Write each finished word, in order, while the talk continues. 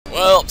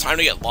Time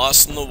to get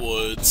lost in the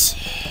woods.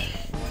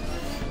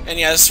 And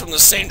yeah, it's from the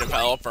same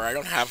developer. I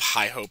don't have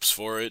high hopes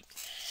for it.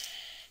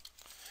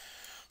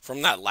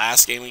 From that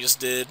last game we just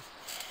did.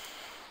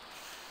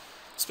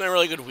 It's been a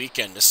really good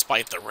weekend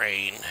despite the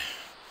rain.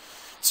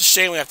 It's a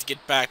shame we have to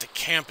get back to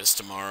campus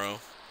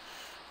tomorrow.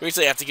 We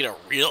actually have to get a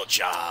real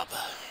job.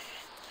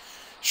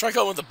 Strike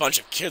out with a bunch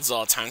of kids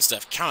all the time instead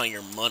of counting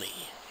your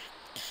money.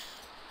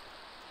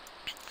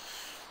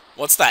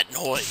 What's that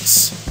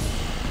noise?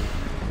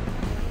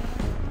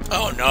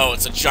 Oh no,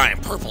 it's a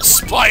giant purple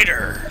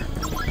spider!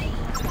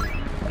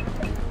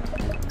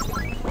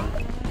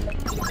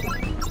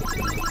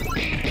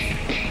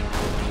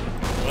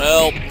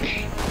 Well,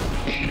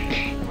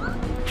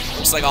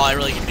 looks like all I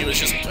really can do is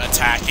just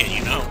attack it,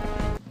 you know?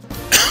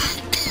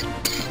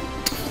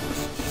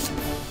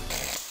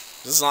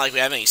 It's not like we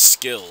have any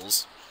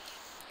skills.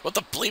 What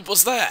the bleep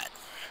was that?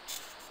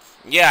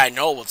 Yeah, I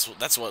know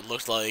that's what it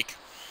looked like.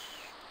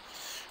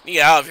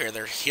 Get out of here.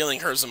 There are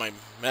healing herbs in my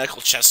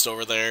medical chest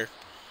over there.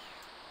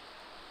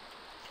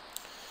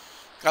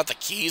 Got the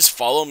keys.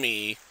 Follow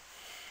me.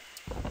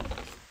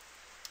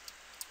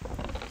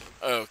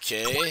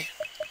 Okay.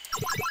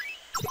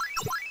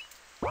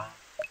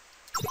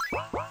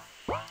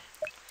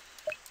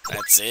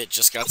 That's it.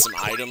 Just got some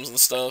items and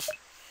stuff.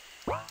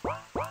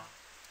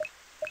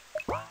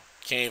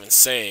 Can't even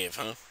save,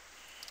 huh?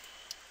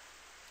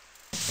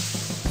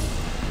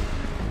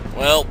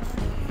 Well,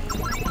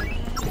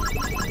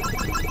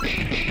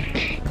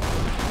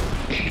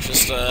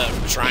 just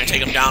try and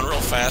take him down real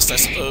fast, I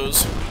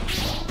suppose.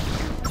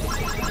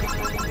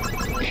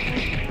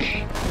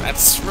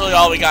 That's really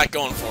all we got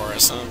going for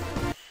us, huh?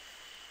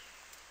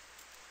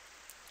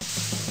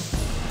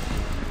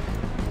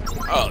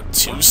 Oh,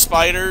 2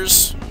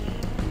 spiders?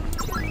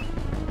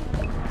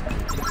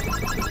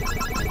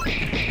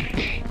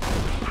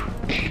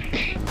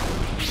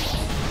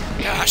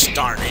 Gosh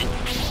darn it.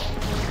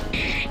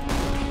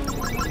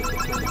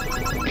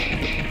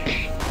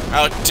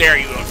 How dare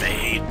you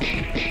evade?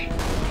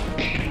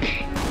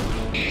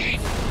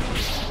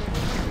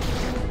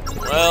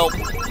 Well,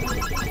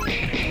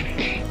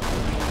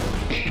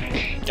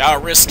 gotta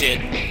risk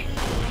it.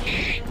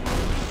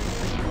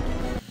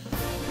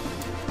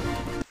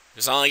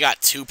 Because I only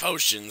got 2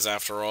 potions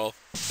after all.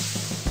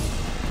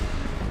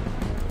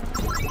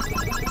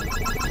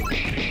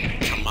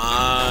 Come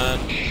on.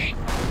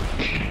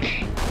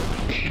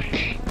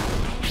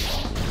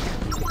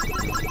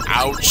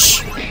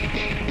 Ouch.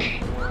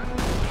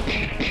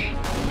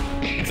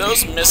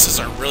 Those misses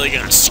are really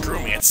gonna screw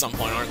me at some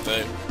point, aren't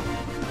they?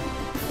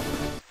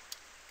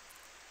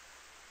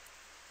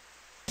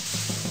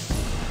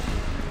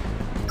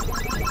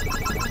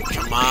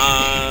 Come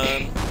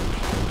on.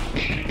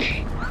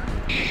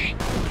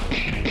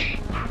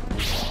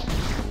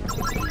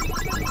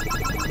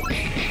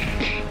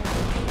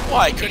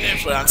 Why couldn't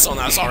it put on someone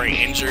that was already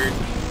injured?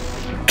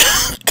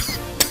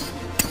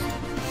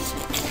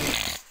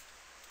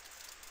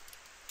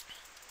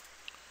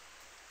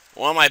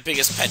 One of my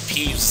biggest pet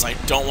peeves is I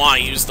don't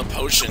want to use the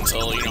potion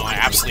until, you know, I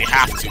absolutely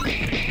have to.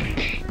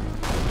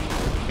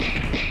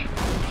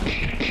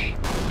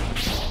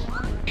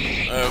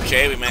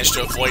 Okay, we managed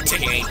to avoid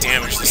taking any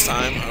damage this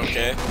time.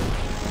 Okay.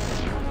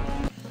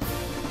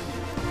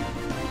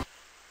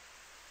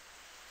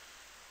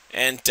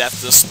 And death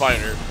to the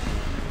spider.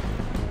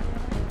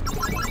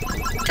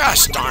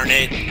 Gosh darn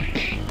it.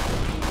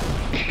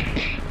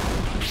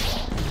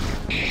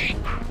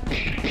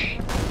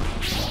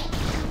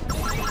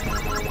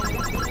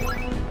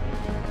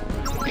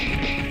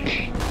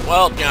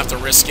 Well, you have to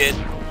risk it.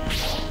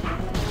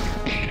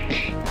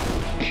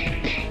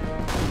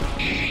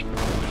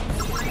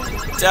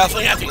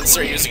 Definitely have to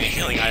consider using a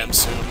healing item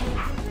soon.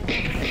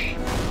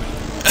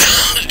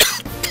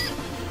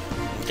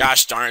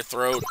 Gosh darn it,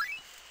 throat.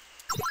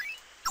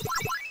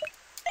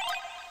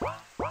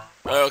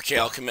 Okay,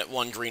 I'll commit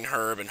 1 green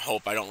herb and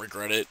hope I don't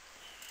regret it.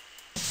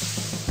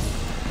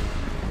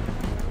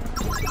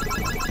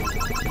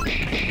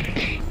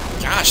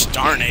 Gosh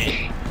darn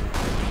it.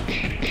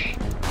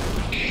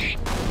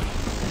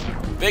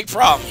 Big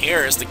problem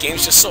here is the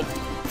game's just so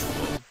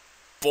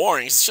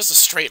boring. It's just a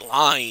straight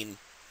line.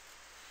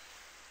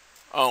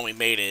 Oh, we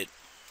made it.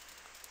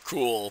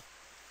 Cool.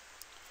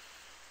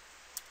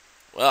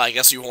 Well, I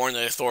guess you warned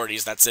the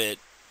authorities, that's it.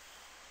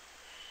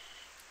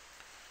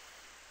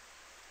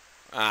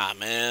 Ah,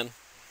 man.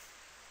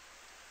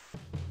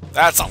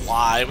 That's a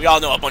lie. We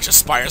all know a bunch of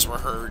spiders were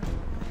hurt.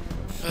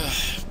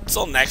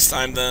 Until next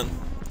time, then.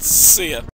 See ya.